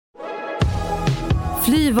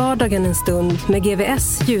Fly vardagen en stund med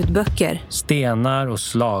GVS ljudböcker. Stenar och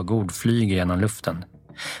slagord flyger genom luften.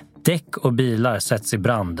 Däck och bilar sätts i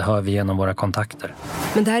brand, hör vi genom våra kontakter.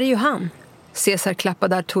 Men det här är ju han. Cesar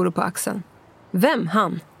klappade Arturo på axeln. Vem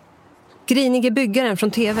han? Grinige byggaren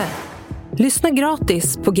från TV. Lyssna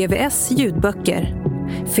gratis på GVS ljudböcker.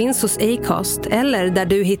 Finns hos Acast eller där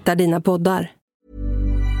du hittar dina poddar.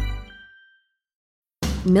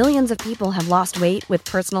 Millions of people have lost weight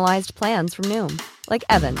with personalized plans from Noom. Like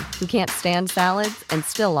Evan, who can't stand salads and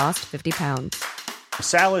still lost 50 pounds.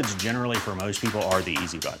 Salads generally for most people are the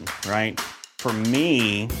easy button, right? For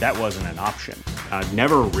me, that wasn't an option. I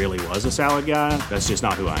never really was a salad guy. That's just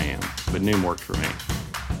not who I am. But Noom worked for me.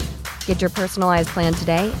 Get your personalized plan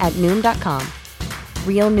today at Noom.com.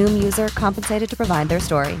 Real Noom user compensated to provide their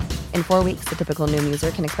story. In 4 weeks, the typical Noom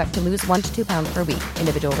user can expect to lose 1 to 2 pounds per week.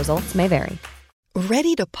 Individual results may vary.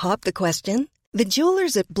 Ready to pop the question? The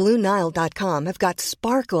jewelers at BlueNile.com have got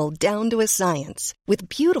sparkle down to a science with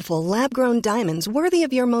beautiful lab-grown diamonds worthy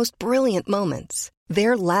of your most brilliant moments.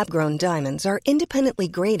 Their lab-grown diamonds are independently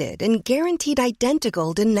graded and guaranteed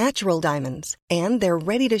identical to natural diamonds, and they're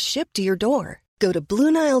ready to ship to your door. Go to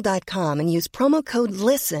BlueNile.com and use promo code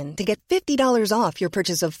LISTEN to get $50 off your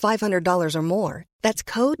purchase of $500 or more. That's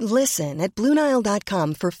code LISTEN at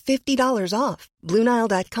BlueNile.com for $50 off.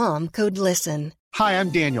 BlueNile.com, code LISTEN. Hi, I'm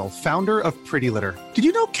Daniel, founder of Pretty Litter. Did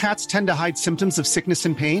you know cats tend to hide symptoms of sickness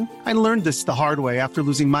and pain? I learned this the hard way after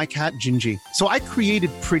losing my cat, Gingy. So I created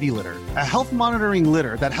Pretty Litter, a health monitoring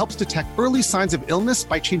litter that helps detect early signs of illness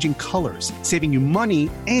by changing colors, saving you money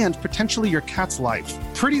and potentially your cat's life.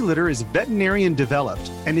 Pretty Litter is veterinarian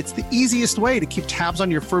developed, and it's the easiest way to keep tabs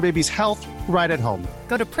on your fur baby's health right at home.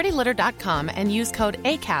 Go to prettylitter.com and use code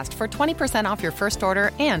ACAST for 20% off your first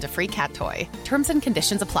order and a free cat toy. Terms and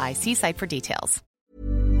conditions apply. See site for details.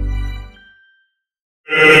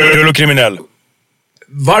 Kul och kriminell.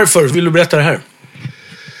 Varför vill du berätta det här?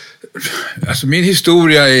 Alltså min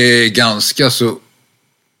historia är ganska så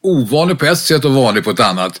ovanlig på ett sätt och vanlig på ett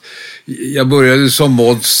annat. Jag började som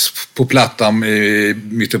mods på Plattan i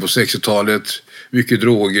mitten på 60-talet. Mycket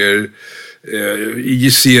droger.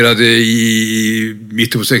 Injicerade i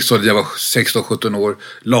mitten på 60-talet, jag var 16-17 år,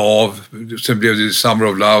 la av, sen blev det Summer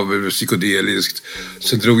of Love, psykedeliskt,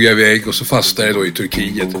 sen drog jag iväg och så fastnade jag då i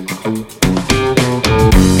Turkiet.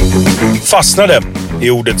 Fastnade i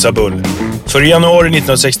ordet Zabul. För i januari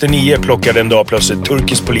 1969 plockade en dag plötsligt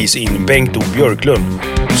turkisk polis in Bengt O. Björklund,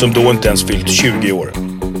 som då inte ens fyllt 20 år.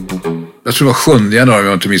 Jag tror det var 7 januari, om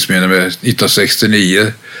jag inte missminner mig,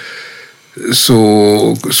 1969.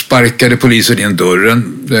 Så sparkade polisen in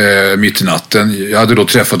dörren mitt i natten. Jag hade då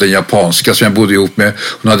träffat en japanska som jag bodde ihop med.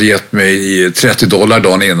 Hon hade gett mig $30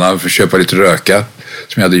 dagen innan för att köpa lite röka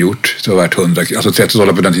som jag hade gjort. Det var värt 100, alltså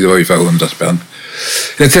 $30 på den tiden var ungefär 100 spänn.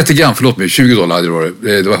 Eller 30 gram, förlåt mig, $20 hade det varit.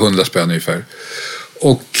 Det var 100 spänn ungefär.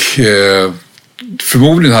 Och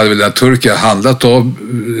förmodligen hade väl den turka handlat av,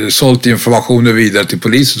 sålt informationer vidare till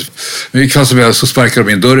polisen. Men i kväll så sparkade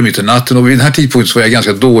de in dörren mitt i natten och vid den här tidpunkten så var jag i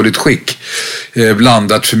ganska dåligt skick.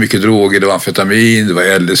 Blandat för mycket droger, det var amfetamin, det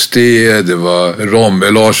var LSD, det var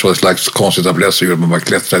rommelage och en slags konstig tablett som gjorde att man bara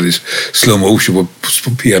klättrade i slow motion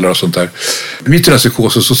på pelare och sånt där. Mitt i den här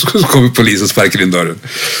psykosen så kommer polisen och sparkade in dörren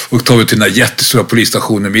och tar vi till den här jättestora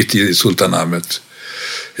polisstationen mitt i Sultanahmet.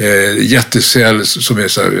 Jättecell som är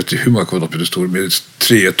så här, vet du hur många kvadratmeter stor, med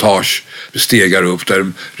 3 etage, stegar upp där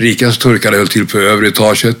de rikaste turkarna höll till på övre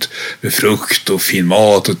etaget med frukt och fin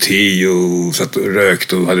mat och te och satt och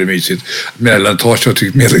rökt och hade det mysigt. Mellanatage var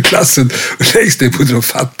typ medelklassen och längst ner bodde de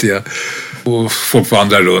fattiga och folk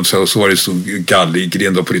vandrade runt så, och så var det så gallig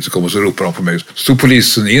grind av polisen kom och så ropade de på mig. Så stod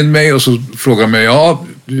polisen in mig och så frågade mig, ja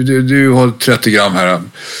du har 30 gram här,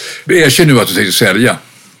 erkänn nu att du tänkte sälja.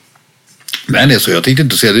 Nej, det är så. Jag tänkte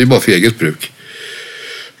inte säga det är bara för eget bruk.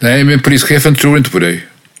 Nej, men polischefen tror inte på dig.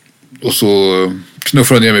 Och så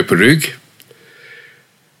knuffade han ner mig på rygg.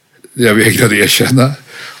 Jag vägrade erkänna.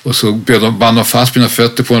 Och så band de fast mina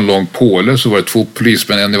fötter på en lång påle. Så var det 2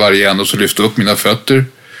 polismän, en i varje ände. Och så lyfte upp mina fötter.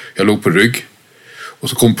 Jag låg på rygg. Och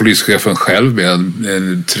så kom polischefen själv med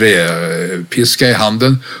en träpiska i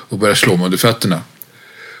handen. Och började slå mig under fötterna.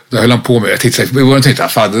 Där höll han på med. Jag tänkte,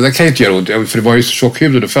 fan det där kan jag inte göra ont. För det var ju så tjock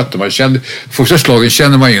hud under fötterna. Första slagen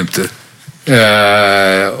känner man ju inte.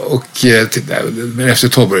 Men efter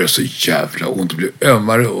ett tag började det så jävla ont. Det blev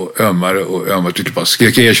ömmare och ömmare och ömmare. Du bara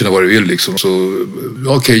skrek erkänna vad du vill liksom. Så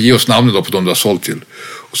okej, ge oss namnen då på de du har sålt till.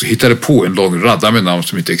 Och så hittade på en lång radda med namn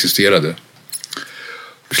som inte existerade.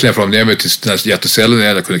 Släppte de ner mig till den här jättecellen.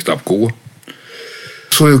 Jag kunde knappt gå.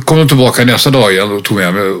 Så kom de tillbaka nästa dag igen och tog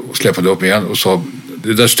med mig och släppade upp mig igen och sa,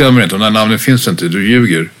 det där stämmer inte, de där namnen finns inte, du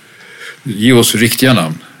ljuger. Ge oss riktiga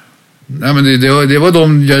namn. Nej, men det var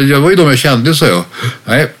de jag kände, sa jag.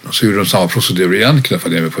 Nej, så gjorde de samma procedur igen.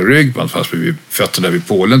 Knuffade ner mig på rygg. Man fanns vid fötterna vid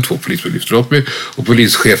Polen. 2 poliser lyfte upp mig. Och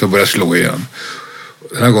polischefen började slå igen.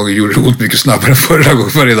 Den här gången gjorde det ont mycket snabbare än förra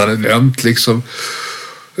gången. För redan ömt liksom.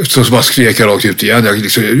 Så bara skrek jag rakt ut igen. Jag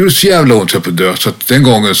gjorde så jävla ont jag på död. Så att den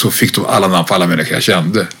gången så fick de alla namn på alla människor jag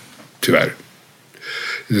kände. Tyvärr.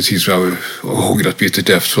 Det finns som jag har ångrat bittert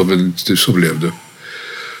efter. Men så blev det.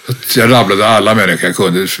 Jag rabblade alla människor jag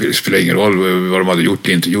kunde. Det spelade ingen roll vad de hade gjort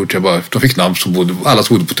eller inte gjort. De fick namn som bodde, alla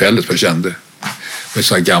som bodde på hotellet för jag kände. Det var ett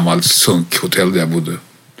sådant gammalt sunkhotell där jag bodde.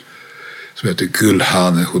 Som heter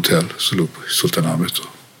Gulhane hotell. Så låg på Sultanahmet.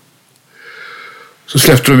 Så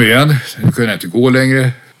släppte de igen. Nu kunde jag inte gå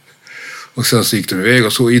längre. Och sen så gick de iväg.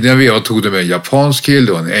 Och så innan jag vevade tog de med en japansk kille.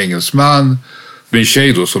 Det var en engelsman. Min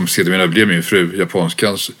tjej då som sedermera blev min fru.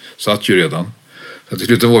 Japanskan satt ju redan. Så till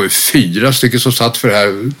slut var vi 4 stycken som satt för det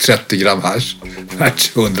här 30 gram hasch.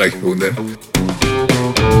 Värt 100 kronor.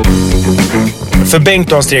 För Bengt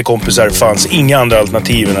och hans 3 kompisar fanns inga andra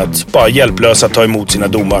alternativ än att bara hjälplösa ta emot sina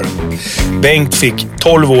domar. Bengt fick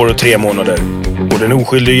 12 år och 3 månader. Och den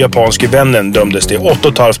oskyldiga japanske vännen dömdes till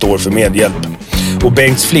 8,5 år för medhjälp. Och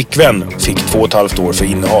Bengts flickvän fick 2,5 år för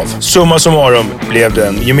innehav. Summa summarum blev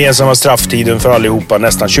den gemensamma strafftiden för allihopa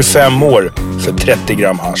nästan 25 år för 30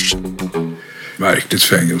 gram hasch. Märkligt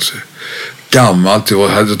fängelse. Gammalt,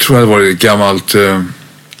 jag tror det var ett gammalt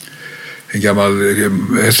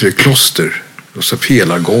kloster. Och så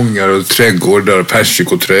pelargångar och trädgårdar och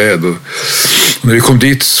persikoträd. Och när vi kom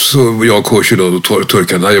dit så jag och Korsi då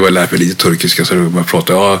turkarna, jag var lärt mig lite turkiska så man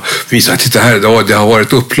pratade, visa titta här, det har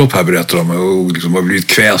varit upplopp här berättar de och liksom har blivit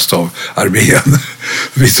kväst av armén.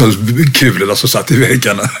 Vissa kulorna som satt i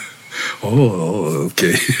väggarna.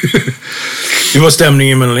 Okej. Hur var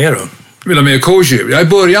stämningen mellan er då? Mellan mig och Korsi? I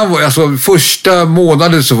början alltså första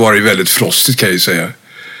månaden så var det väldigt frostigt kan jag ju säga.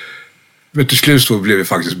 Men till slut så blev vi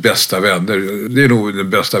faktiskt bästa vänner. Det är nog den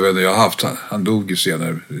bästa vänner jag har haft. Han dog ju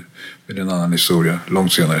senare. Med en annan historia.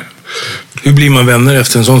 Långt senare. Hur blir man vänner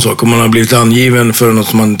efter en sån sak? Om man har blivit angiven för något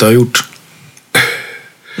som man inte har gjort?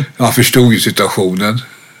 Jag förstod ju situationen.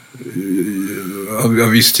 Jag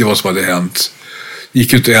visste ju vad som hade hänt.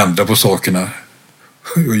 Gick ju inte att ändra på sakerna.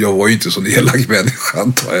 Jag var ju inte så elak människa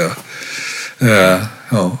antar jag.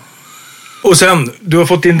 Ja. Och sen, du har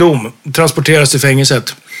fått din dom. Transporteras till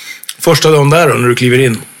fängelset. Första dagen där då, när du kliver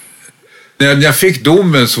in? När jag fick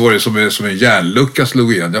domen så var det som en järnlucka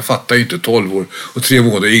slog igen. Jag fattar ju inte 12 år och 3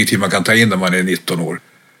 månader är ingenting man kan ta in när man är 19 år.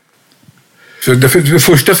 För det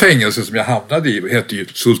första fängelset som jag hamnade i hette ju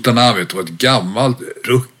Sultanahmet. Det var ett gammalt,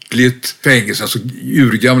 ruckligt fängelse. Alltså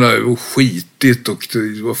urgamla och skitigt och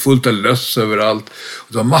det var fullt av löss överallt. Och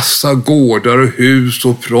det var massa gårdar och hus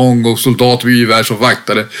och prång och soldater med gevär som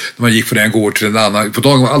vaktade när man gick från en gård till en annan. På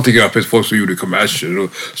dagen var alltid öppet folk som gjorde kommerser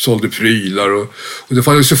och sålde prylar och det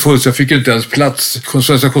var ju så fullt så jag fick inte ens plats.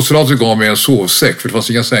 Svenska konsulatet gav mig en sovsäck för det fanns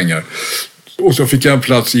inga sängar. Och så fick jag en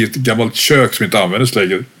plats i ett gammalt kök som inte användes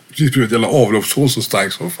längre. Det blev ett jävla avloppshål så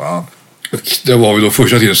starkt som fan. Det var vi då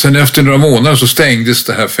första tiden. Sen efter några månader så stängdes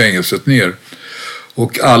det här fängelset ner.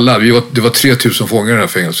 Och alla, det var 3000 fångar i det här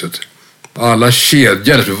fängelset. Alla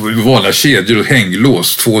kedjor, vanliga kedjor och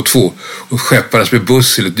hänglås, 2 och 2. Och skeppades med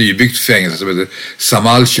buss till ett nybyggt fängelse som heter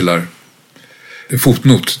Samalchilar. En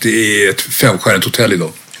fotnot, det är ett 5-stjärnigt hotell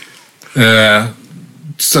idag.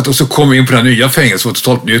 Och så kom vi in på det här nya fängelset, var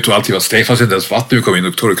totalt nytt och allting var stängt. Fast inte ens vatten vi kom in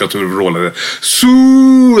och torkat och rålade. Så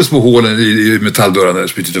små hålen i metalldörrarna där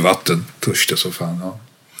spytt lite vatten. Törste så fan, ja.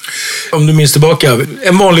 Om du minns tillbaka,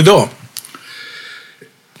 en vanlig dag?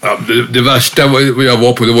 Ja, det värsta jag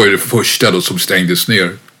var på, det var ju det första då som stängdes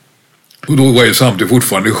ner. Och då var jag samtidigt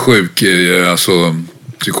fortfarande sjuk, alltså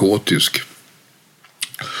psykotisk.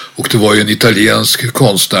 Och det var ju en italiensk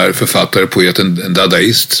konstnär, författare, poet, en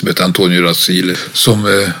dadaist som heter Antonio Razzilli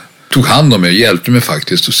som tog hand om mig, hjälpte mig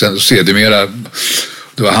faktiskt. Och sen sedermera,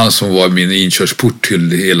 det var han som var min inkörsport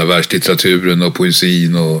till hela världslitteraturen och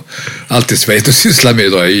poesin och allt det som jag inte sysslar med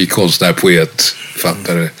idag. Jag är konstnär, poet,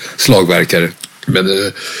 författare, slagverkare.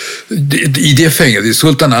 Men i det fängelset, i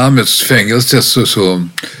Sultanahmets fängelse så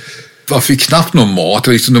jag fick knappt någon mat.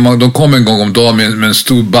 De kom en gång om dagen med en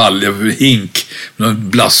stor hink med en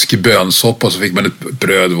blaskig bönsoppa och så fick man ett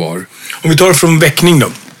bröd var. Om vi tar från väckning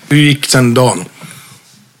då. Hur gick sen dagen?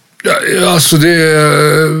 Ja, alltså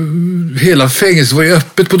hela fängelset var ju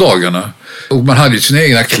öppet på dagarna. Och man hade ju sina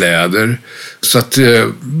egna kläder. Så att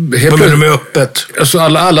vad menar du med öppet? Alltså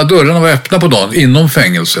alla dörrarna var öppna på dagen inom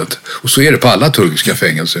fängelset. Och så är det på alla turkiska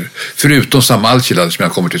fängelser. Förutom Samalchilar som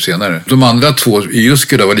jag kommer till senare. De andra 2 i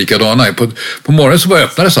Üsküdar var likadana. På morgonen så bara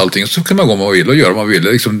öppnades allting. Så kunde man gå om man ville och göra vad man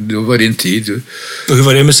ville. Liksom, det var din tid. Och hur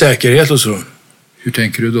var det med säkerhet och så? Hur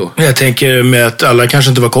tänker du då? Jag tänker med att alla kanske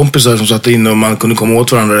inte var kompisar som satt inne och man kunde komma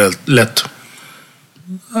åt varandra lätt.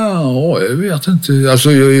 Ja, jag vet inte.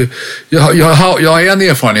 Alltså, jag har en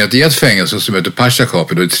erfarenhet i ett fängelse som heter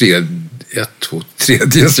Pashakapi. Det är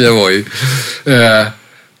tredje som jag var i.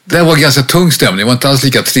 Det var ganska tung stämning. Det var inte alls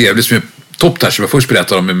lika trevligt som Top Touch som jag först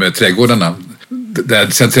berättade om med trädgårdarna. Där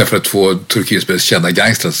sen träffade jag 2 turkiska kända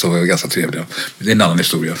gangstrar som var ganska trevliga. Men det är en annan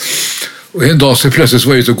historia. Och en dag så plötsligt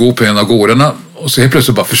var jag ute och gå på en av gårdarna och så helt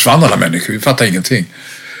plötsligt bara försvann alla människor. Vi fattade ingenting.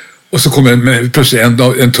 Och så kommer plötsligt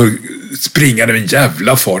en turk springande med en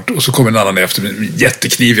jävla fart och så kommer en annan efter med en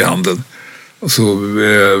jättekniv i handen. Och så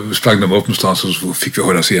sprang de upp någonstans och så fick vi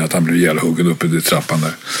höra sen att han blev ihjälhuggen uppe i trappan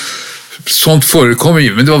där. Sånt förekommer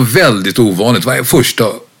ju, men det var väldigt ovanligt. Det var första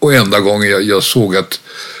och enda gången jag såg att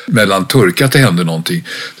mellan turkar att det hände någonting.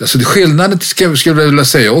 Alltså skillnaden skulle jag vilja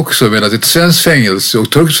säga också mellan ett svenskt fängelse och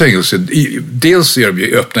turkiskt fängelse. Dels är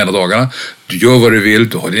de öppna hela dagarna. Du gör vad du vill,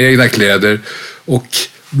 du har dina egna kläder och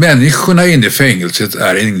människorna inne i fängelset det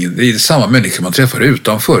är samma människor man träffar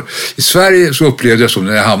utanför. I Sverige så upplevde jag som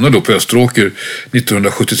när jag hamnade då på Österåker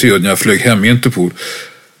 1973 när jag flög hem i Interpol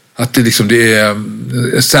att det är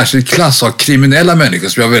en särskild klass av kriminella människor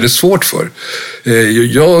som jag har väldigt svårt för.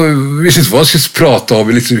 Jag visste inte vad jag skulle prata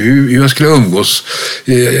om, hur jag skulle umgås.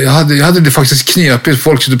 Jag hade det faktiskt knepigt.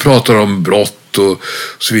 Folk som pratar om brott och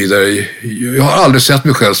så vidare. Jag har aldrig sett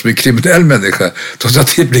mig själv som en kriminell människa. Trots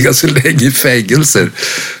att jag blir ganska länge i fängelser.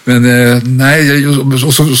 Men nej,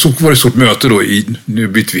 och så var det ett stort möte då. Nu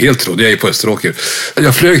byter vi helt tråd. Jag är på Österåker.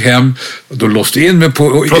 Jag flög hem och då låste in mig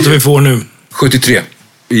på... Pratar vi får nu? 73.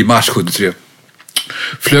 I mars 73.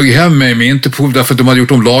 Flög hem med Interpol därför att de hade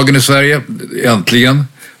gjort om lagen i Sverige. Äntligen.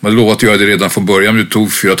 De hade lovat att göra det redan från början, men det tog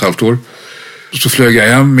 4,5 år. Så flög jag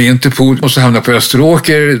hem med Interpol och så hamnade jag på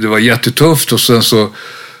Österåker. Det var jättetufft och sen så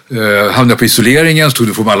hamnade jag på isoleringen. Så tog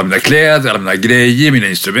de från alla mina kläder, alla mina grejer, mina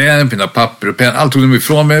instrument, mina papper och penna. Allt tog de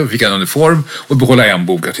ifrån mig, fick en uniform och behålla en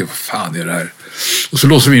bok. Jag tänkte, vad fan är det här? Och så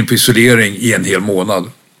låste vi in på isolering i en hel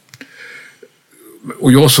månad.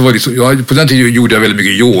 Och jag så var på den tiden gjorde jag väldigt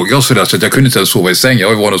mycket yoga och sådär så att jag kunde inte ens sova i sängen. Jag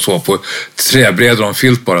var van att sova på träbrädor och en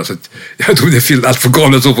filt bara så att jag tog det filt allt på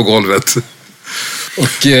golvet och på golvet.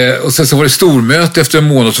 Och sen så var det stormöte efter en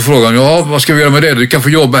månad så frågade han, vad ska vi göra med det? Du kan få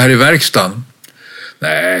jobba här i verkstaden.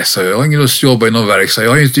 Nej, så jag har ingen lust att jobba i någon verkstad. Jag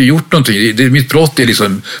har inte gjort någonting. Mitt brott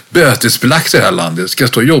är bötesbelagt i det här landet. Ska jag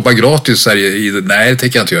stå och jobba gratis här nej, det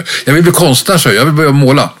tänker jag inte göra. Jag vill bli konstnär, så jag vill börja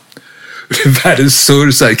måla. Världens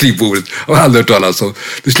surr så här kring bordet. Och aldrig hört talas om.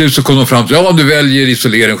 Till slut så kom de fram till, om du väljer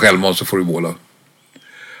isolering självmant så får du måla.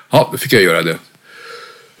 Ja, då fick jag göra det.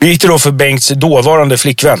 Hur gick det då för Bengts dåvarande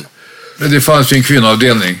flickvän? Men det fanns ju en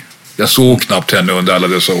kvinnoavdelning. Jag såg knappt henne under alla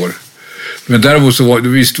dessa år. Men däremot så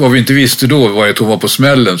vad vi inte visste då var att hon var på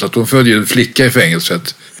smällen. Så att hon födde en flicka i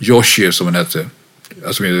fängelset. Joshi som hon hette.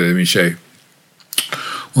 Alltså min tjej.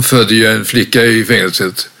 Hon födde ju en flicka i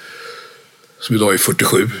fängelset. Som idag är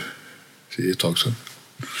 47. Det är ett tag sedan.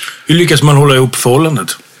 Hur lyckas man hålla ihop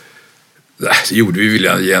förhållandet? Nej, det gjorde vi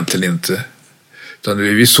väl egentligen inte. Utan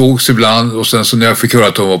vi sågs ibland och sen så när jag fick höra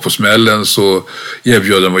att hon var på smällen så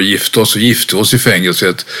erbjöd de att gifta oss och gifte oss i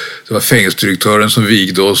fängelset. Det var fängelsedirektören som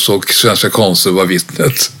vigde oss och Svenska Konsten var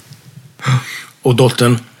vittnet. Och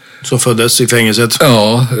dottern som föddes i fängelset?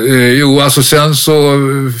 Ja, alltså sen så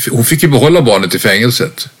hon fick ju behålla barnet i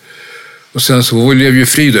fängelset. Och sen så hon blev ju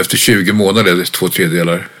fri efter 20 månader,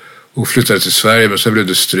 2/3. Och flyttade till Sverige, men sen blev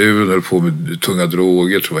det strul, höll på med tunga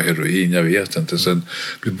droger, tror jag heroin, jag vet inte. Sen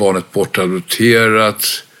blev barnet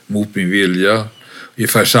bortadopterat mot min vilja.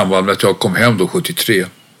 Ungefär samband med att jag kom hem då 73.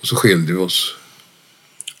 Och så skilde vi oss.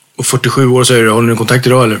 Och 47 år säger du, har ni kontakt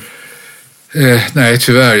idag eller? Nej,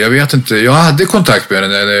 tyvärr, jag vet inte. Jag hade kontakt med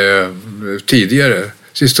henne tidigare.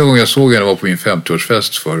 Sista gången jag såg henne var på min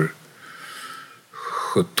 50-årsfest för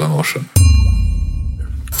 17 år sedan.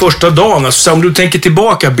 Första dagen, alltså om du tänker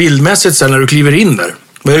tillbaka bildmässigt sen när du kliver in där.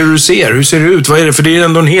 Vad är det du ser? Hur ser det ut? Vad är det? För det är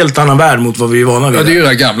ändå en helt annan värld mot vad vi är vana vid. Ja, det är ju det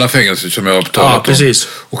här gamla fängelset som jag har talat om. Precis.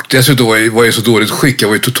 Och dessutom var jag i så dåligt skick. Jag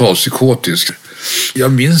var ju totalt psykotisk.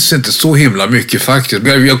 Jag minns inte så himla mycket faktiskt.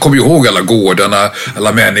 Men jag kommer ihåg alla gårdarna,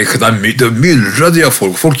 alla människorna. Då myllrade jag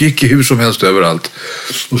folk. Folk gick i hur som helst överallt.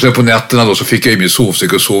 Och sen på nätterna då så fick jag i min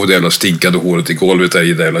sovsäck och sov det jävla stinkande håret i golvet där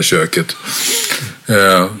i det jävla köket.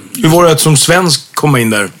 Hur var det att som svensk komma in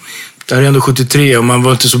där? Det här är ändå 73 och man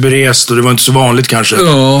var inte så berest och det var inte så vanligt kanske.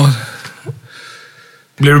 Ja.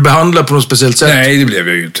 Blev du behandlad på något speciellt sätt? Nej, det blev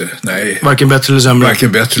jag ju inte. Nej. Varken bättre eller sämre?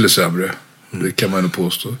 Varken bättre eller sämre. Det kan man nog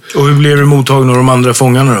påstå. Och hur blev du mottagen av de andra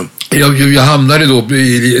fångarna då? Jag hamnade då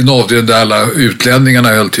i en avdelning där alla utlänningarna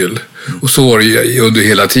höll till. Och så var det under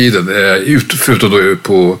hela tiden, förutom då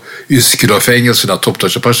på Üsküdar-fängelserna,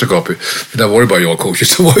 Toptaş och Paşakapi. Där var det bara jag och coachen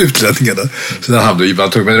som var utlänningarna. Så där hamnade vi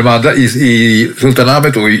ibland. Men de andra i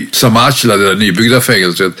Sultanahmet och i Samacila, det där nybyggda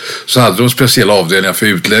fängelset, så hade de speciella avdelningar för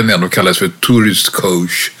utlänningar. De kallades för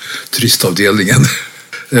turistcoach, turistavdelningen.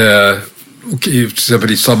 Och till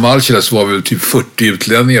exempel i Samacila så var vi typ 40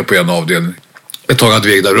 utlänningar på en avdelning. Ett tag hade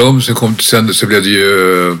vi egna rum, sen så blev det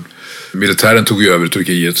ju... Militären tog ju över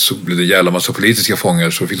Turkiet, så blev det en jävla massa politiska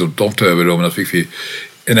fångar, så fick de ta över rummen, och så fick vi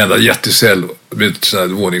en enda jättecell med sådana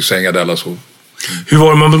här våningssängar där alla så. Hur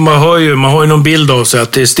var det? Man har ju någon bild av sig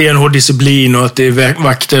att det är stenhård disciplin och att det är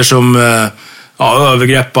vakter som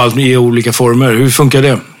övergrepp och allt i olika former. Hur funkar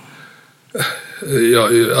det? Ja,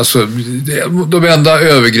 alltså de enda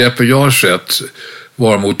övergreppen jag har sett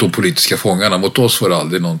var mot de politiska fångarna. Mot oss var det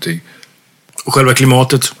aldrig någonting. Och själva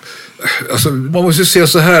klimatet? Alltså, man måste se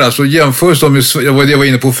så här, alltså jämförs med, jag var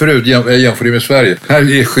inne på förut, jämför det med Sverige.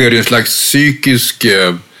 Här sker det en slags psykisk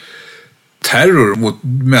terror mot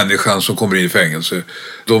människan som kommer in i fängelse.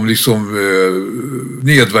 De liksom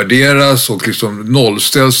nedvärderas och liksom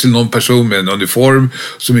nollställs till någon person med en uniform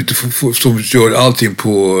som inte som gör allting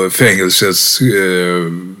på fängelsets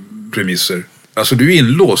premisser. Alltså du är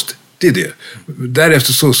inlåst. Det är det.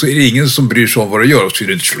 Därefter så är det ingen som bryr sig om vad du gör, och så är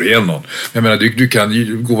det inte slå ihjäl någon. Jag menar, du kan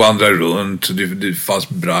ju gå och vandra runt, det fanns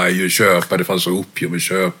braj att köpa, det fanns opium att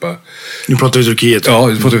köpa. Nu pratar vi Turkiet. Ja,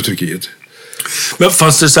 nu pratar vi Turkiet. Men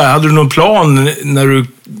fanns det så här, hade du någon plan när du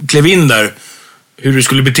klev in där, hur du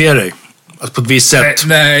skulle bete dig? Alltså på ett visst sätt?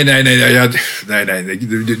 Nej.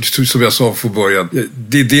 Som jag sa från början.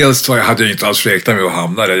 Dels hade jag inte alls räknat med att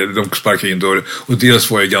hamna där. De sparkade in dörren. Och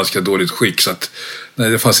dels var jag i ganska dåligt skick. Så att, nej,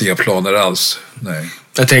 det fanns inga planer alls. Nej.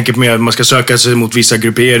 Jag tänker på att man ska söka sig mot vissa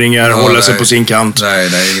grupperingar, hålla sig på sin kant.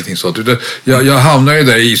 Nej, ingenting sånt. Jag hamnade ju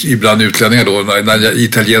där ibland utlänningar då. När den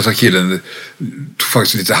italienska killen tog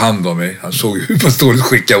faktiskt lite hand om mig. Han såg hur pass dåligt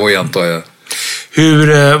skick jag var, antar jag.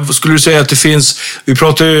 Hur skulle du säga att det finns... Vi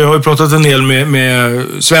har ju pratat en del med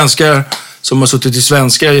svenskar som har suttit i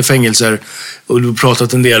svenska fängelser, och du har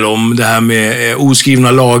pratat en del om det här med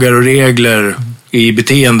oskrivna lagar och regler i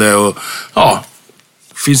beteende. Och,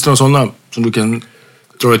 finns det några sådana som du kan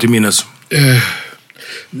dra dig till minnes?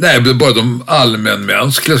 Nej, bara de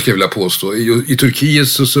allmänmänskliga skulle jag vilja påstå. I Turkiet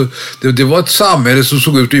så det var ett samhälle som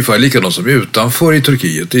såg ut ungefär likadant som utanför i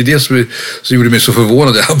Turkiet. Det är det som gjorde mig så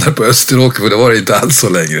förvånad. Jag hamnade på Österåker, för det var det inte alls så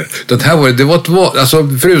längre. Alltså,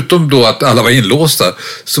 förutom då att alla var inlåsta,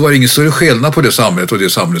 så var det ingen större skillnad på det samhället och det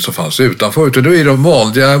samhället som fanns utanför. Utan det är de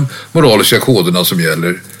vanliga moraliska koderna som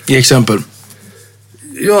gäller. I exempel?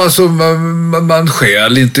 Ja, alltså man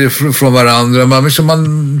skäl inte från varandra.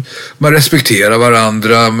 Man respekterar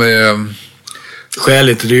varandra. Skäl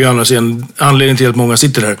inte, det är ju annars en anledning till att många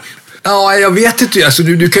sitter här. Ja, jag vet inte. Alltså,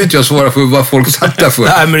 nu kan inte jag svara för vad folk satt där för.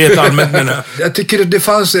 Nej, men rent allmänt menar jag. Jag tycker det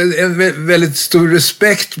fanns en väldigt stor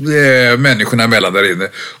respekt människorna emellan där inne.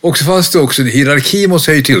 Och så fanns det också en hierarki,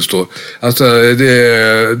 måste jag ju tillstå. Alltså,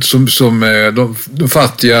 de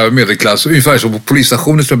fattiga medelklass, ungefär som på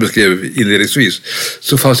polisstationen som jag beskrev inledningsvis,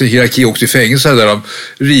 så fanns det en hierarki också i fängelser där de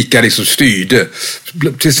rika liksom styrde.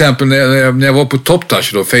 Till exempel när jag var på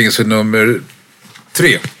Toptaş då, fängelse nummer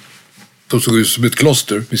 3. De såg ut som ett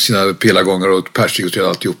kloster med sina pelargångar och persik och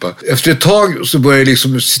alltihopa. Efter ett tag så började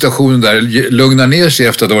liksom situationen där lugna ner sig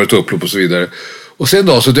efter att det varit upplopp och så vidare. Och sen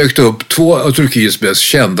då så dök det upp 2 av Turkiets mest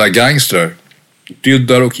kända gangstrar.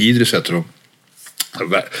 Dündar och Idris heter de.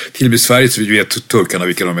 Till och med i Sverige så vet turkarna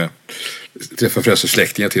vilka de är. Jag träffade förresten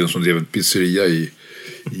släktingar till dem som drev en pizzeria i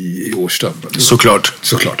Årsta. Såklart.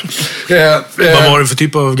 Vad var det för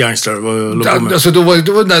typ av gangstrar? Alltså, det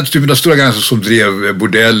var den här typen av stora gangstrar som drev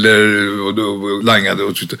bordeller och langade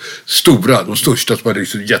och de största som hade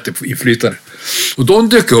liksom jätteinflytande. Och de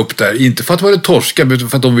dök upp där, inte för att vara torska, men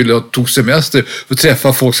för att de tog semester och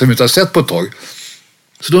träffa folk som inte har sett på ett tag.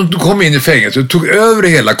 Så de kom in i fängelset och tog över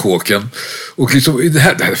hela kåken. Och liksom, det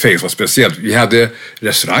här fängelset var speciellt. Vi hade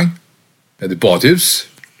restaurang, vi hade badhus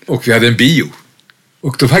och vi hade en bio.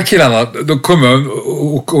 Och de här killarna, de kom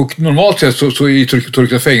och normalt sett så i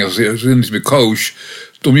turkiska fängelser så är det liksom coach.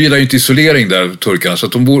 De gillar ju inte isolering där, turkarna, så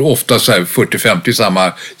att de bor ofta så här 40-50 i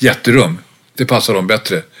samma jätterum. Det passar dem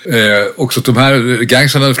bättre. Och så de här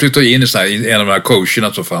gangsarna flyttade in i en av de här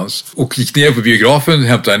coacherna som fanns. Och gick ner på biografen,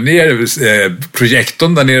 hämtade ner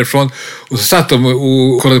projektorn där nerifrån. Och så satt de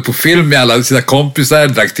och kollade på film med alla sina kompisar,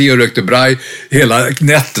 drack te och rökte braj hela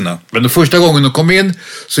nätterna. Men den första gången de kom in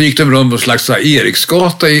så gick de runt på en slags så här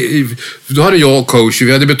Eriksgata. Då hade jag och coach,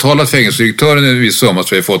 vi hade betalat fängelsedirektören en viss summa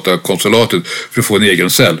som vi fått av konsulatet för att få en egen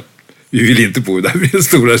cell. Vi vill inte bo där vid den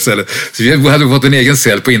stora cellen. Så vi hade fått en egen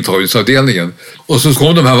cell på intagningsavdelningen. Och så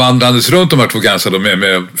kom de här vandrandes runt de här två ganska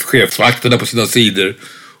med chefsvakterna på sina sidor.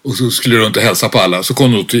 Och så skulle de inte hälsa på alla. Så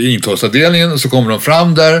kom de till intagningsavdelningen och så kom de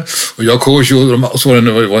fram där. Och jag coach och så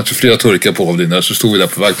var det inte flera turkar på avdelningen. Så stod vi där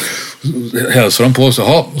på väg. Hälsade de på oss.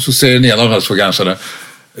 Och så säger den ena av de här två gansarna: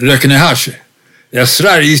 röker ni hasch? Jag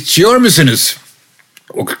svär, it's your business.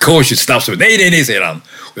 Och coachen snabbt så, nej, säger han.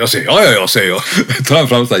 Och jag säger, ja, säger jag. Tar han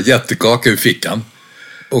fram en sån här jättekaka ur fickan.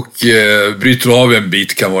 Och bryter av en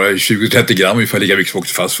bit, kan vara 20-30 gram, ungefär lika mycket som jag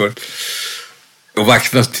åkte fast för. Och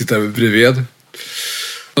vakterna tittar bredvid.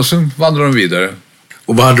 Och sen vandrar de vidare.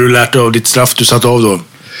 Och vad hade du lärt dig av ditt straff du satt av då?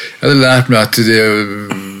 Jag hade lärt mig att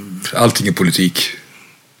allting är politik.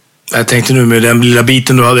 Jag tänkte nu med den lilla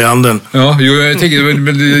biten du hade i handen. Ja, jag tänkte,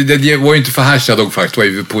 men det var ju inte för hashtag dock faktiskt, det var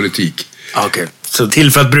ju för politik. Okej, så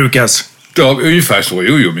till för att brukas? Ja, ungefär så.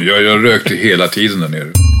 Jo, men jag rökte hela tiden där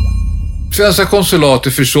nere. Svenska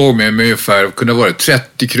konsulatet försåg mig med ungefär, kunde vara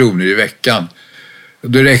 30 kronor i veckan.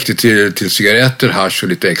 Det räckte till cigaretter, hasch och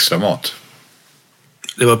lite extra mat.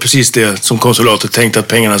 Det var precis det som konsulatet tänkte att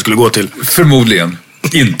pengarna skulle gå till. Förmodligen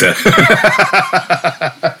inte.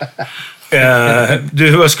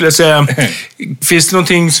 Du, vad skulle jag säga? Finns det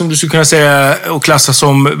någonting som du skulle kunna säga och klassa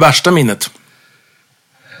som värsta minnet?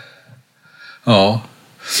 Ja.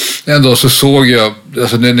 En dag så såg jag,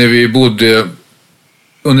 alltså när vi bodde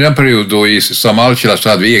under en period då i Samalkila, så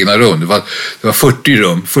hade vi egna rum. Det var 40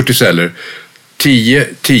 rum, 40 celler.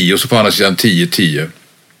 10 och så på andra sidan 10.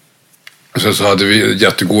 Och sen så hade vi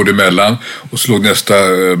jättegård emellan och så låg nästa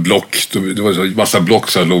block. Det var en massa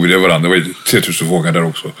block så låg vi där varandra. Det var 3000 fångar där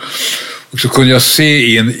också. Och så kunde jag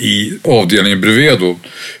se in i avdelningen bredvid då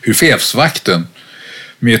hur chefsvakten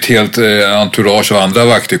med ett helt entourage av andra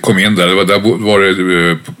vakter kom in där. Där var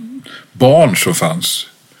det barn som fanns.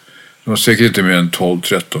 De var säkert inte mer än 12,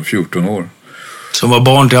 13, 14 år. Som var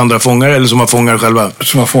barn till andra fångar eller som var fångar själva?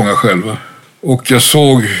 Som var fångar själva. Och jag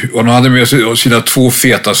såg, och de hade med sig sina 2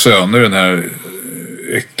 feta söner, den här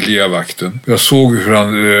äckliga vakten. Jag såg hur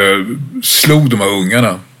han slog de här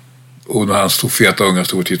ungarna. Och när hans 2 feta ungar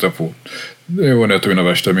stod och tittade på. Det var ett av mina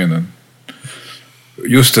värsta minnen.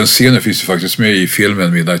 Just den scenen finns ju faktiskt med i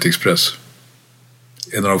filmen Midnight Express.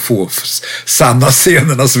 En av de få sanna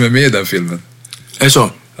scenerna som är med i den filmen. Är det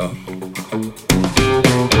så? Ja.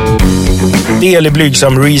 Del i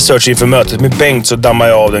blygsam research inför mötet med Bengt så dammar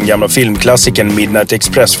jag av den gamla filmklassikern Midnight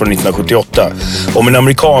Express från 1978 om en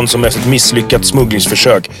amerikan som efter ett misslyckat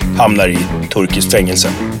smugglingsförsök hamnar i turkiskt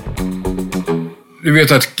fängelse. Du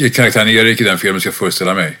vet att karaktären Erik i den filmen ska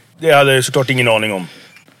föreställa mig? Det hade jag såklart ingen aning om.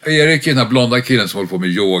 Erik är den här blonda killen som håller på med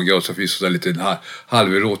yoga och så finns det en liten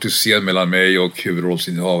halverotisk scen mellan mig och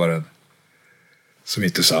huvudrollsinnehavaren som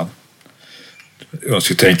inte är sann. Jag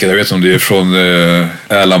ska tänka, jag vet inte om det är från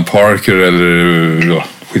Alan Parker eller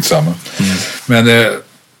skitsamma. Men det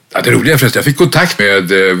roliga förresten, jag fick kontakt med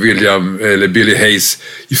Billy Hayes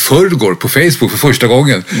i förrgår på Facebook för första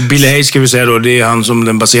gången. Billy Hayes ska vi säga då, det är han som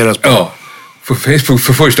den baseras på. Ja, på Facebook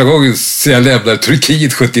för första gången sedan jag lämnade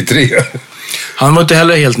Turkiet 73. Han var inte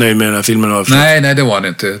heller helt nöjd med den här filmen. Nej, det var han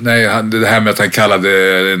inte. Nej, det här med att han kallade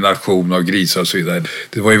en nation av grisar och så vidare.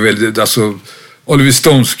 Det var ju väldigt, alltså... Oliver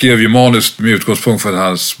Stone skrev ju manus med utgångspunkt från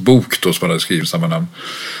hans bok då, som han hade skrivit samma namn.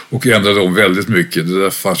 Och ändrade om väldigt mycket. Det där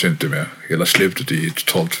fanns ju inte med. Hela slutet är ju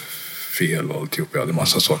totalt fel och alltihop. Jag hade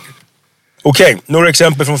massa saker. Okej, några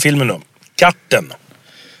exempel från filmen då. Katten.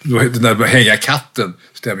 Den där hänga katten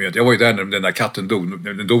stämmer ju inte. Jag var ju där när den där katten dog.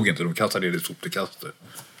 Den dog inte, de kastade ner i soptekastet.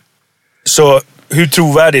 Så hur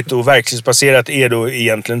trovärdigt och verklighetsbaserat är då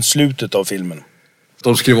egentligen slutet av filmen?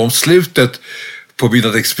 De skrev om slutet på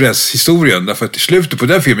Midnight Express-historien. Därför att slutet på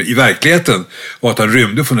den filmen i verkligheten var att han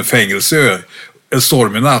rymde från en fängelseö en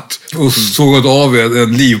stormig natt och såg av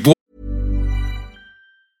en livbåt.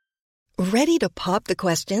 Ready to pop the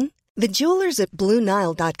question? The jewelers at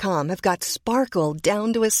BlueNile.com have got sparkle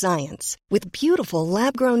down to a science with beautiful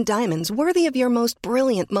lab-grown diamonds worthy of your most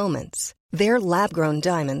brilliant moments. Their lab-grown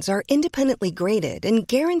diamonds are independently graded and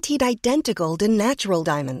guaranteed identical to natural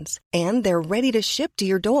diamonds, and they're ready to ship to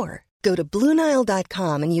your door. Go to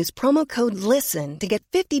BlueNile.com and use promo code LISTEN to get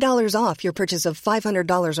 $50 off your purchase of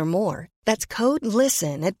 $500 or more. That's code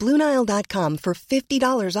LISTEN at BlueNile.com for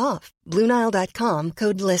 $50 off. BlueNile.com,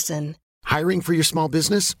 code LISTEN. Hiring for your small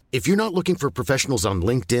business? If you're not looking for professionals on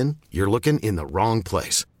LinkedIn, you're looking in the wrong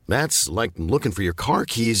place. That's like looking for your car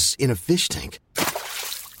keys in a fish tank.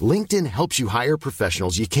 LinkedIn helps you hire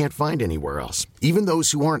professionals you can't find anywhere else, even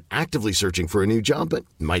those who aren't actively searching for a new job but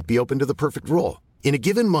might be open to the perfect role. In a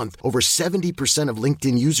given month, over 70% of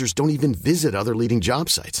LinkedIn users don't even visit other leading job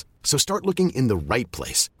sites. So start looking in the right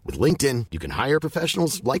place. With LinkedIn, you can hire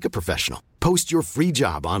professionals like a professional. Post your free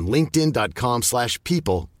job on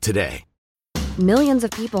linkedin.com/people today. Millions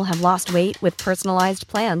of people have lost weight with personalized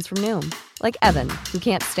plans from Noom. Like Evan, who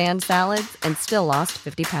can't stand salads and still lost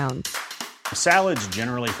 50 pounds. Salads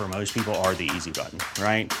generally for most people are the easy button,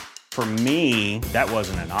 right? For me, that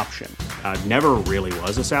wasn't an option. I never really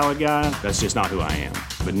was a salad guy. That's just not who I am.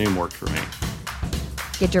 But Noom worked for me.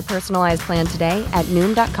 Get your personalized plan today at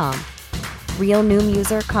Noom.com. Real Noom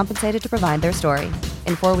user compensated to provide their story.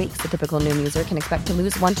 In 4 weeks, the typical Noom user can expect to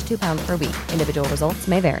lose 1 to 2 pounds per week. Individual results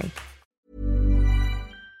may vary.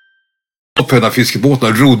 På den här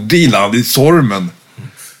fiskebåten rodde i land i stormen.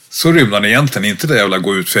 Så rymde han egentligen inte det jävla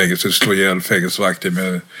gå ut fängelse, slå ihjäl fängelsevakter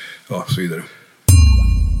med, ja, så vidare.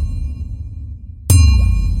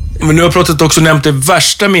 Men nu har pratat också nämnt det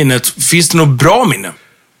värsta minnet. Finns det något bra minne?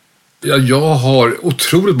 Ja, jag har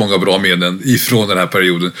otroligt många bra minnen ifrån den här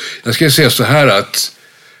perioden. Jag ska säga så här att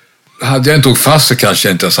hade jag inte åkt fast så kanske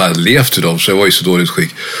jag inte ens hade levt idag, så jag var i så dåligt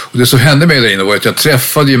skick. Och det som hände mig där inne var att jag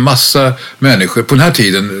träffade ju massa människor. På den här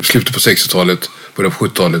tiden, slutet på 60-talet, början på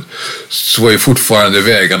 70-talet, så var ju fortfarande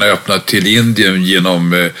vägarna öppna till Indien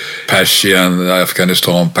genom Persien,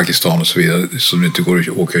 Afghanistan, Pakistan och så vidare, som inte går att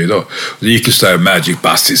åka idag. Och det gick ju så där magic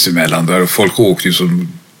buses emellan där och folk åkte ju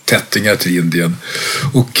som tättingar till Indien.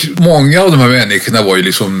 Och många av de här människorna var ju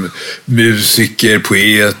liksom musiker,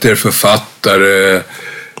 poeter, författare,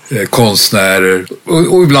 konstnärer.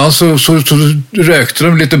 Och ibland så rökte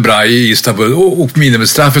de lite braj i Istanbul och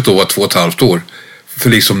minimistraffet då var 2,5 år för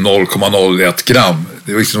liksom 0,01 gram.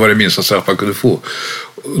 Det var liksom det minsta straff man kunde få.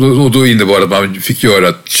 Och då innebar det att man fick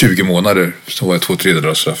göra 20 månader, som var 2/3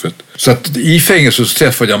 av straffet. Så att i fängelse så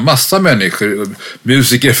träffade jag massa människor,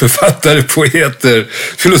 musiker, författare, poeter,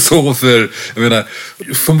 filosofer. Jag menar,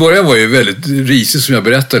 från början var jag väldigt risig som jag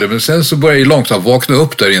berättade, men sen så började jag långsamt vakna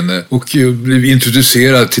upp där inne och blev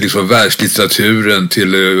introducerad till liksom världslitteraturen,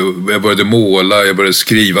 till jag började måla, jag började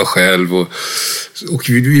skriva själv och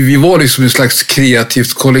vi var liksom en slags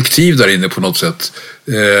kreativt kollektiv där inne på något sätt.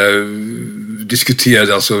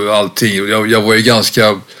 Diskuterade alltså allting. Jag var ju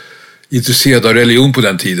ganska intresserad av religion på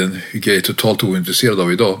den tiden, vilket jag är totalt ointresserad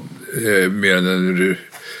av idag, mer än en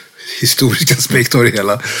historisk aspekt av det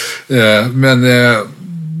hela. Men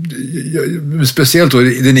speciellt då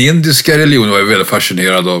den indiska religionen var jag väldigt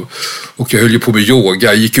fascinerad av, och jag höll ju på med yoga.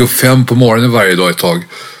 Jag gick upp 5 på morgonen varje dag ett tag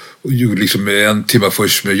och gjorde liksom 1 timme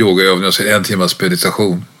först med yogaövningar och sen 1 timmas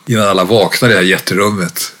meditation innan alla vaknade i det här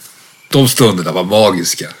jätterummet. De stunderna var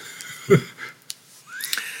magiska.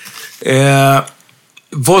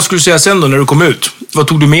 Vad skulle du säga sen då när du kom ut? Vad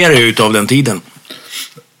tog du med dig ut av den tiden?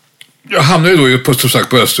 Jag hamnade ju då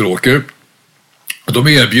på Österåker. De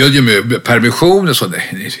erbjöd ju mig permission. Jag sa,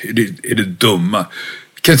 nej, är det dumma?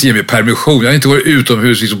 Jag kan inte ge mig permission. Jag har inte varit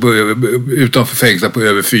utomhus liksom, utanför fängelset på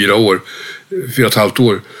över 4 år. 4,5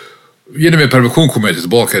 år. Ge mig permission kommer jag inte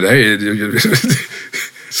tillbaka. Det här är,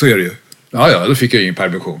 så är det ju. Ja, då fick jag ingen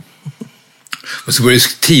permission. Och så började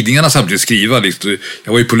tidningarna samtidigt skriva. Liksom.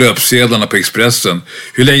 Jag var ju på löpsedlarna på Expressen.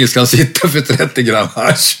 Hur länge ska han sitta för 30 gram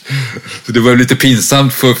hasch? Så det var lite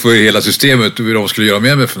pinsamt för hela systemet hur de skulle göra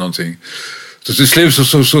med mig för någonting. Så till slut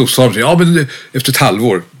så sa de, ja men efter ett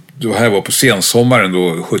halvår, då här var på sensommaren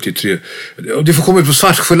då, 73. Du får komma ut på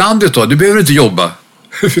Svartsjölandet då, du behöver inte jobba.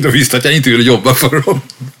 För de visste att jag inte ville jobba för dem.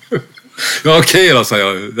 Ja okej då, sa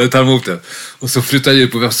jag tar emot det. Och så flyttade jag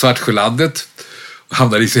ut på Svartsjölandet.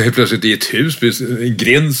 Hamnade liksom helt plötsligt i ett hus med en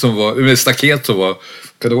grind som var, med ett staket som var,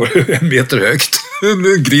 kan det vara 1 meter högt.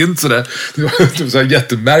 En grind sådär. Det var så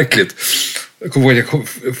jättemärkligt. Jag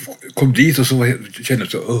kom dit och så kände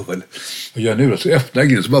jag så, vad gör jag nu då? Så öppnade jag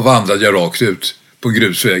grinden så bara vandrade jag rakt ut på en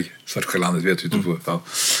grusväg. Svartsjölandet vet du inte på. Ja.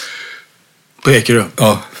 På Ekerö?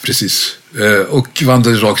 Ja, precis. Och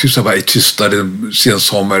vandrade rakt ut så bara i tystnaden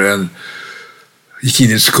sensommaren. Gick in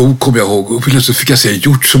i en skog kom jag ihåg och plötsligt fick jag se en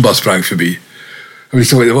hjort som bara sprang förbi.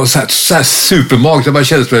 Det var så här supermagt. Jag bara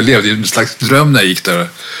kände som jag levde i en slags dröm när jag gick där.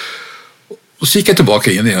 Och så gick jag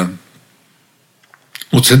tillbaka in igen.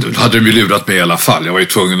 Och sen hade de ju lurat mig i alla fall. Jag var ju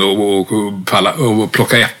tvungen att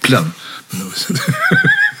plocka äpplen.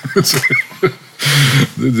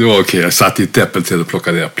 Det var okej. Jag satt i ett äppelträd och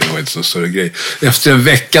plockade äpplen. Det var inte så större grej. Efter en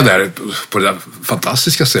vecka där på det där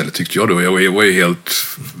fantastiska stället tyckte jag då. Jag var ju helt...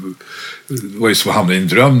 Det var ju som att hamna i en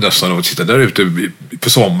dröm nästan och sitta där ute på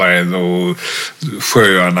sommaren och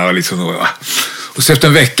sjöarna och liksom. Och så efter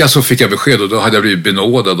en vecka så fick jag besked och då hade jag blivit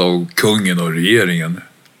benådad av kungen och regeringen.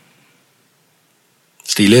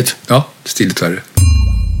 Stiligt. Ja, stiligt värre.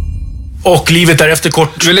 Och livet därefter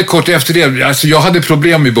kort? Väldigt kort efter det. Alltså jag hade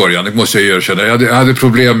problem i början, det måste jag erkänna. Jag hade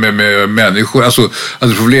problem med människor. Alltså jag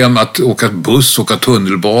hade problem att åka buss, åka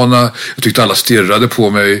tunnelbana. Jag tyckte alla stirrade på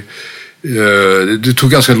mig. Det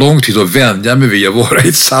tog ganska lång tid att vänja mig vid att vara i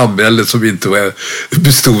ett samhälle som inte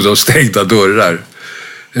bestod av stängda dörrar.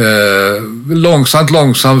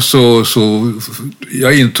 Långsamt så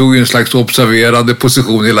jag intog en slags observerande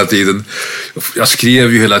position hela tiden. Jag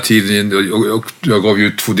skrev ju hela tiden och jag gav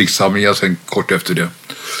ju 2 diktsamlingar sen kort efter det.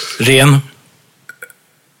 Ren?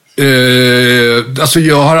 Alltså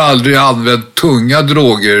jag har aldrig använt tunga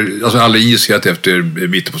droger, alltså aldrig injicerat efter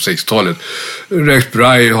mitten på 60-talet. Rökt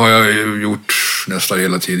braj har jag gjort nästan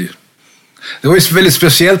hela tiden. Det var ju väldigt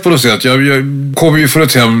speciellt på något sätt. Jag kom ju från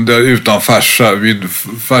ett hem där utan farsa. Min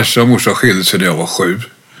farsa och morsa skilde sig när jag var 7.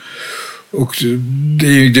 Och det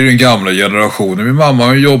är den gamla generationen. Min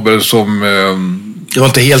mamma jobbade som... det var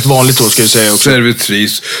inte helt vanligt då, ska jag säga också.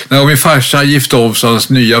 Servitris. När min farsa gifte om så hans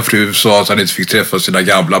nya fru sa att han inte fick träffa sina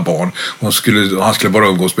gamla barn. Han skulle bara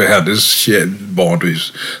umgås med hennes barn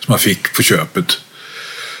som han fick på köpet.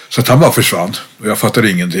 Så att han bara försvann. Och jag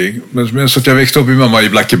fattade ingenting. Men så att jag växte upp med mamma i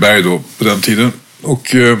Blackeberg då på den tiden.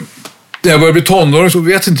 Och när jag började bli tonåring så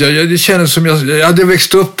vet inte jag. Det kändes som jag hade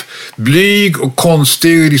växt upp blyg och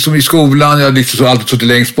konstig liksom i skolan. Jag hade liksom alltid suttit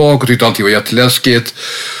längst bak och tyckte alltid var jätteläskigt.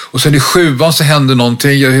 Och sen i 7:an så hände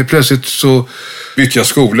någonting. Plötsligt så bytte jag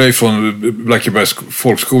skola ifrån Blackebergs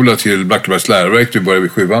folkskola till Blackebergs läroverk. Vi började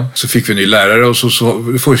vid 7:an. Så fick vi en ny lärare och så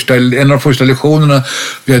en av de första lektionerna,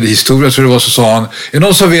 vi hade historia så det var, så sa han: är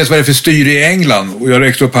någon som vet vad det är för styre i England? Och jag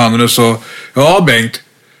räckte upp handen och sa: ja Bengt,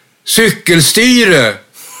 cykelstyre.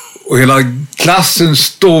 Och hela klassen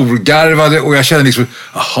storgarvade och jag kände liksom,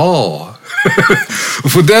 aha.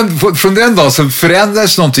 Och från den dagen så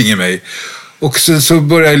förändrades någonting i mig. Och så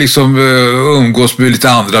började jag liksom umgås med lite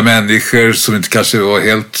andra människor som inte kanske var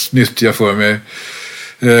helt nyttiga för mig.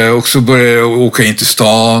 Och så började jag åka in till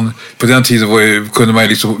stan. På den tiden kunde man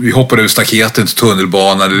liksom, vi hoppade över staketen till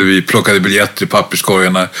tunnelbanan eller vi plockade biljetter i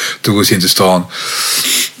papperskorgarna, tog oss in till stan.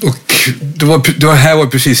 Och det här var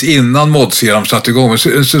precis innan modseran satte igång.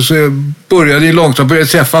 Så jag började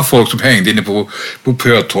träffa folk som hängde inne på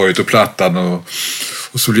Pötorget och Plattan och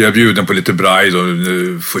så blev jag bjuden på lite braj då,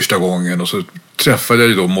 första gången och så träffade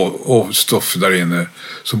jag då Stoffe där inne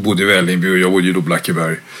som bodde i Vällingby och jag bodde ju då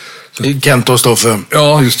Blackeberg. Kent och Stoffe.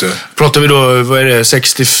 Ja, just det. Pratar vi då, vad är det,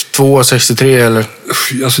 62, 63 eller?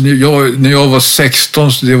 Alltså när jag var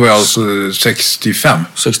 16, det var jag alltså 65.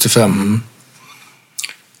 65,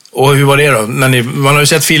 Och hur var det då? Man har ju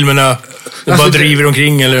sett filmerna, de bara driver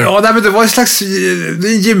omkring eller? Ja, men det var en slags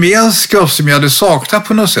gemenskap som jag hade saknat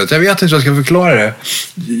på något sätt. Jag vet inte hur jag ska förklara det.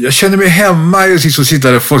 Jag kände mig hemma och liksom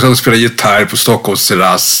sitta där, folk hade spelat gitarr på Stockholms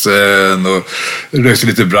terrassen och rökte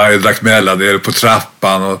lite braj och drack mellanöl på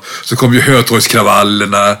trappan och så kom ju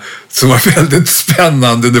Hötorgskravallerna som var väldigt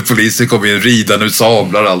spännande när polisen kom in ridande och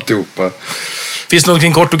sablar och alltihopa. Finns det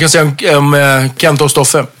någonting kort du kan säga om Kent och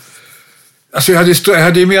Stoffe? Alltså jag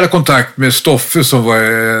hade ju mera kontakt med Stoffe som var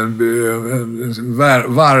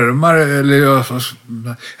varmare, eller jag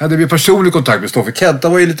hade mer personlig kontakt med Stoffe. Kenta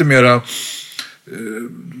var ju lite mera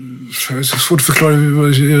svårt att förklara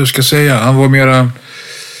vad jag ska säga. Han var mera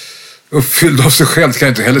uppfylld av sig själv, kan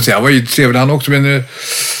jag inte heller säga. Han var ju trevlig han också, men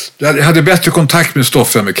jag hade bättre kontakt med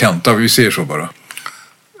Stoffe än med Kenta, vi ser så bara.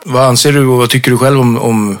 Vad anser du och vad tycker du själv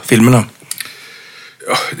om filmerna?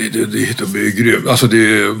 Ja, de är grymma. Alltså det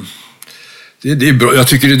är bra. Jag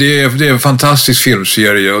tycker det är en fantastisk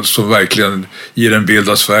filmserie som verkligen ger en bild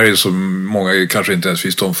av Sverige som många kanske inte ens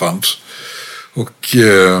visste om fanns. Och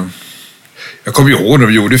jag kommer ihåg när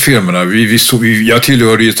vi gjorde filmerna. Jag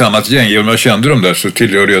tillhörde ju ett annat gäng. Även om jag kände dem där så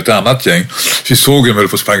tillhörde jag ett annat gäng. Vi såg dem väl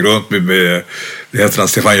på sprang runt med det heter han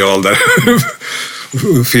Stefan Jarl där.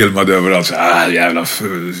 Och filmade överallt. Jävla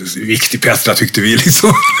viktig Petra tyckte vi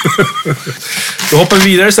liksom. Då hoppar vi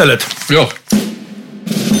vidare istället. Ja.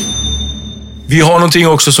 Vi har någonting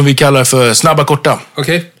också som vi kallar för snabba korta.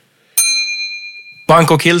 Okej.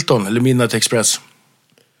 Bangkok Hilton eller Midnight Express?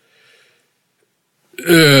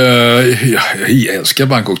 Jag älskar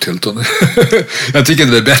Bangkok Hilton. Jag tycker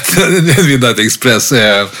det är bättre än Midnight Express.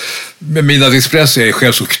 Men Midnight Express är jag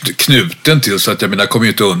själv så knuten till så att jag kommer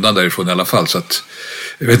ju inte undan därifrån i alla fall. Så att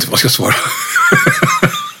jag vet inte vad jag ska svara.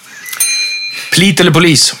 Plit eller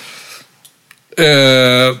polis?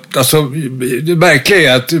 Alltså det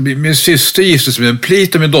märkliga är att min syster gifte sig med en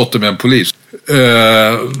plit och min dotter med en polis.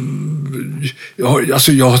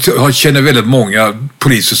 Jag känner väldigt många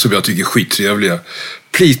poliser som jag tycker är skittrevliga.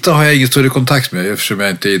 Plita har jag ingen större kontakt med eftersom jag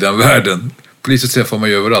inte är i den världen. Poliser träffar man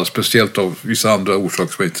ju överallt, speciellt av vissa andra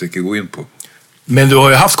orsaker som jag inte tänker gå in på. Men du har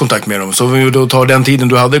ju haft kontakt med dem, så vi då tar den tiden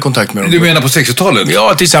du hade kontakt med dem. Du menar på 60-talet?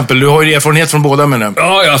 Ja, till exempel. Du har ju erfarenhet från båda, menar jag.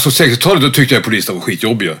 Ja, alltså 60-talet då tyckte jag poliserna var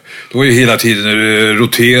skitjobbiga. Det var ju hela tiden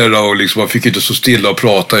rotera och liksom, man fick inte så stilla och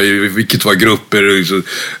prata i vilket var grupper. Och liksom,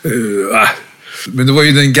 Men det var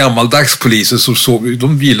ju den gammaldags polisen som såg,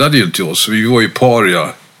 de gillade ju inte oss. Vi var ju paria.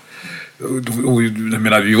 Och, jag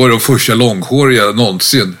menar, vi var de första långhåriga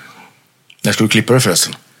någonsin. När ska du klippa det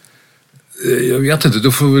förresten? Jag vet inte,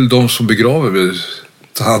 då får väl de som begraver mig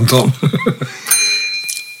ta hand om.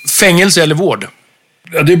 Fängelse eller vård?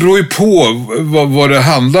 Ja, det beror ju på vad det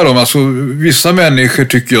handlar om. Alltså, vissa människor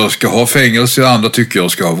tycker jag ska ha fängelse, andra tycker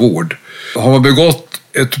jag ska ha vård. Har man begått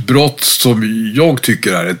ett brott som jag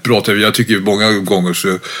tycker är ett brott, jag tycker många gånger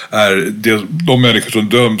så är det, de människor som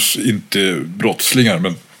döms inte brottslingar,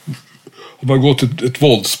 men har man gått ett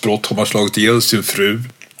våldsbrott, har man slagit ihjäl sin fru,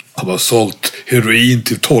 har man sålt heroin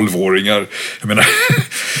till 12-åringar, jag menar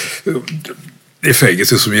det är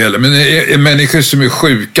fängelse som gäller. Men är människor som är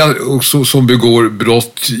sjuka och som begår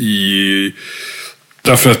brott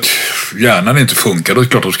därför att hjärnan inte funkar, då är det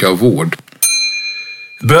klart att de ska ha vård.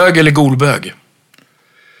 Bög eller golbög?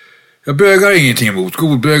 Jag bögar ingenting emot.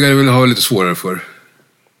 Golbögar vill ha lite svårare för.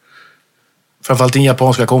 Framförallt din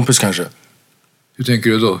japanska kompis kanske. Hur tänker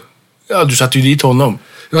du då? Ja, du satt ju dit honom.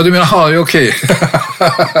 Ja, du menar, ja, okej.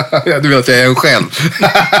 Ja, du vet att jag är en själv.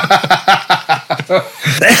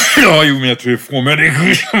 Ja, jo, men jag tror det är få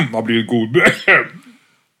människor som har blivit golbögar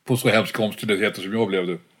på så hemska omständigheter som jag blev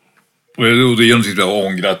det. Och det är ju någonting jag har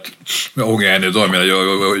ångrat. Jag ångrar än idag,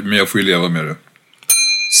 men jag får ju leva med det.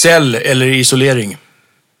 Cell eller isolering?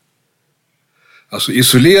 Alltså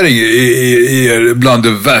isolering är bland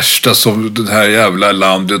det värsta som det här jävla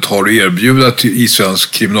landet har erbjudat i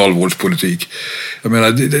svensk kriminalvårdspolitik. Jag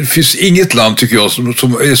menar, det finns inget land tycker jag som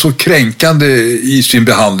är så kränkande i sin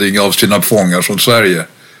behandling av sina fångar som Sverige.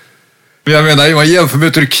 Jag menar, om man jämför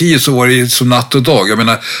med Turkiet så var det som natt och dag. Jag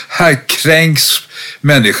menar, här kränks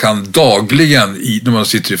människan dagligen när man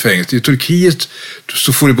sitter i fängelse. I Turkiet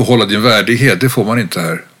så får du behålla din värdighet, det får man inte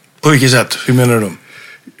här. På vilket sätt? Hur menar du då?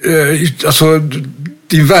 Alltså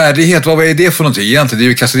din värdighet, vad är det för någonting egentligen? Det är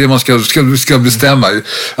ju kanske det man ska bestämma.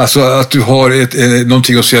 Alltså att du har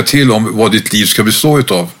någonting att säga till om vad ditt liv ska bestå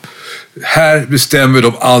utav. Här bestämmer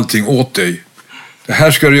de allting åt dig. Det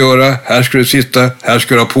här ska du göra, här ska du sitta, här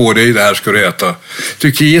ska du ha på dig, det här ska du äta. I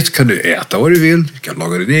Turkiet kan du äta vad du vill, du kan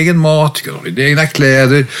laga din egen mat, du kan ha dina egna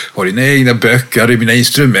kläder, ha dina egna böcker, dina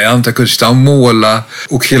instrument, jag kan sitta och måla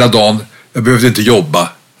och hela dagen, jag behövde inte jobba.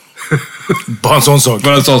 Bara en sån sak.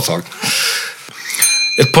 Bara en sån sak.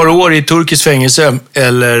 Ett par år i turkisk fängelse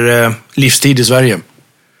eller livstid i Sverige?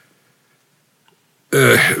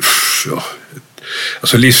 Ja.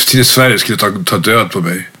 Alltså livstid i Sverige skulle ta död på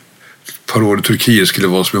mig. Ett par år i Turkiet skulle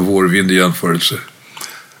vara som en vårvind i jämförelse.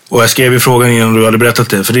 Och jag skrev i frågan innan du hade berättat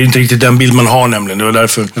det. För det är inte riktigt den bild man har nämligen. Det var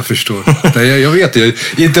därför. Jag förstår. Nej, jag vet det.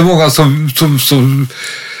 Inte många som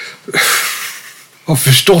har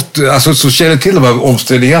förstått, alltså så känner till de här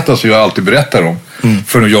omständigheterna som jag alltid berättar om.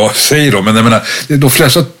 För jag säger dem. Men jag menar, de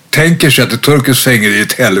flesta tänker sig att det turkisk fängelse är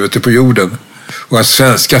ett helvete på jorden. Och att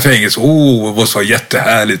svenska fängelse, vad så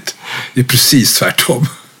jättehärligt. Det är precis tvärtom.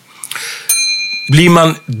 Blir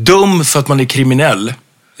man dum för att man är kriminell?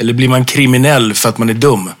 Eller blir man kriminell för att man är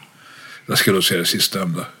dum? Jag ska då säga det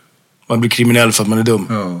sistnämnda. Man blir kriminell för att man är dum?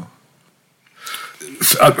 Ja.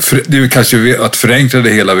 Det är kanske att förenkla det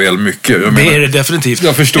hela väl mycket. Det är det definitivt.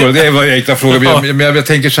 Jag förstår, det är vad jag enkla frågor. Men jag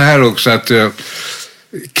tänker så här också att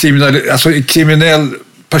kriminell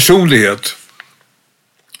personlighet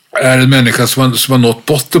är en människa som har nått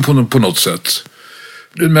botten på något sätt.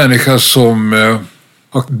 En människa som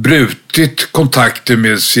har brutit kontakten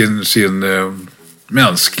med sin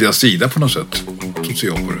mänskliga sida på något sätt. Så ser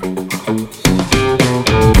jag på det.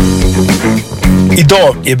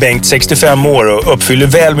 Idag är Bengt 65 år och uppfyller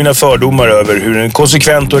väl mina fördomar över hur en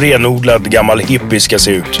konsekvent och renodlad gammal hippie ska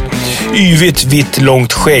se ut. Yvigt vitt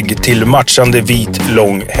långt skägg till matchande vit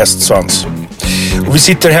lång hästsvans. Och vi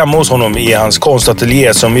sitter hemma hos honom i hans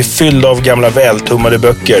konstateljé som är fylld av gamla vältummade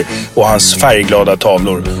böcker och hans färgglada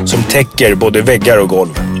tavlor som täcker både väggar och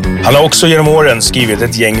golv. Han har också genom åren skrivit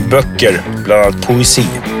ett gäng böcker, bland annat poesi.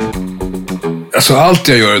 Alltså allt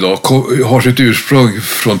jag gör idag har sitt ursprung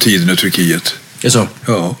från tiden i Turkiet. Är så?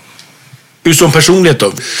 Ja. Hur som personlighet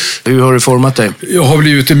då? Hur har du format dig? Jag har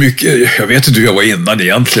blivit mycket, jag vet inte hur jag var innan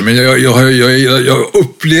egentligen, men jag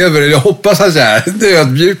upplever, jag hoppas att jag är en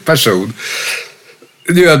ödmjuk person.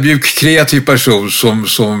 En ödmjuk, kreativ person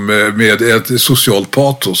som med ett socialt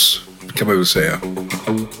patos, kan man väl säga.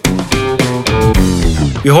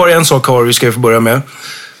 Vi har en sak kvar vi ska få börja med.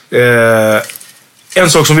 En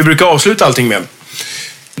sak som vi brukar avsluta allting med.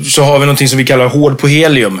 så har vi någonting som vi kallar hård på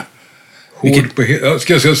helium.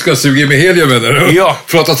 Ska suga med helium menar du? Ja.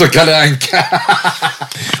 Prata så Kalle Anka.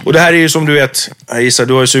 Och det här är ju som du vet, jag gissar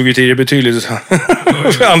du har sugit i det betydligt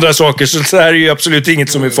för andra saker, så det här är ju absolut inget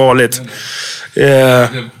som är farligt.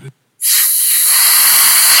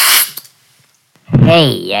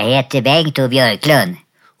 Hej, jag heter Bengt och Björklund.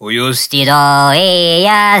 Och just idag är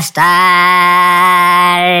jag stark.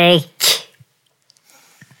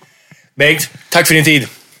 Bengt, tack för din tid.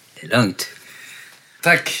 Det är lugnt.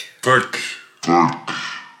 Tack.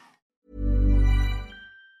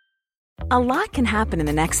 A lot can happen in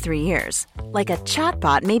the next 3 years. Like a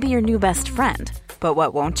chatbot may be your new best friend. But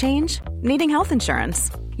what won't change? Needing health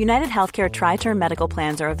insurance. United Healthcare Tri-Term Medical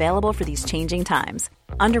Plans are available for these changing times.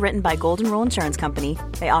 Underwritten by Golden Rule Insurance Company,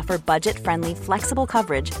 they offer budget-friendly, flexible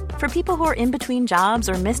coverage for people who are in between jobs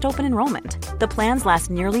or missed open enrollment. The plans last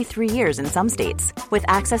nearly 3 years in some states, with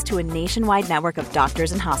access to a nationwide network of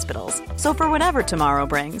doctors and hospitals. So for whatever tomorrow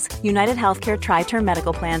brings, United Healthcare Tri-Term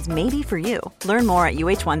Medical Plans may be for you. Learn more at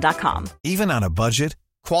uh1.com. Even on a budget,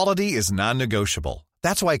 quality is non-negotiable.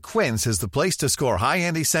 That's why Quince is the place to score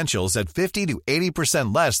high-end essentials at 50 to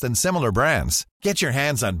 80% less than similar brands. Get your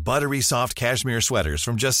hands on buttery soft cashmere sweaters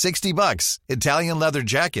from just $60, Italian leather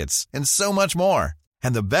jackets, and so much more.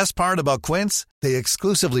 And the best part about Quince, they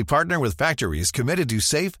exclusively partner with factories committed to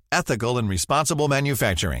safe, ethical, and responsible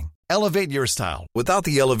manufacturing. Elevate your style without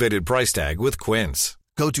the elevated price tag with Quince.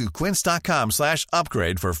 Go to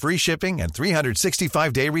quince.com/upgrade for free shipping and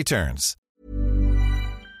 365-day returns.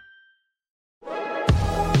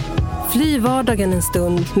 Fly vardagen en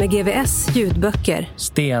stund med GVS ljudböcker.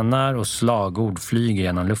 Stenar och slagord flyger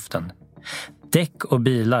genom luften. Däck och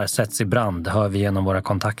bilar sätts i brand, hör vi genom våra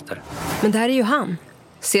kontakter. Men det här är ju han.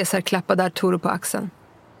 Cesar klappade Arturo på axeln.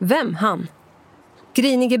 Vem han?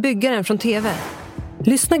 Grinige byggaren från TV.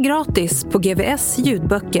 Lyssna gratis på GVS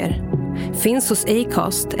ljudböcker. Finns hos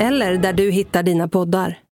Acast eller där du hittar dina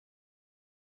poddar.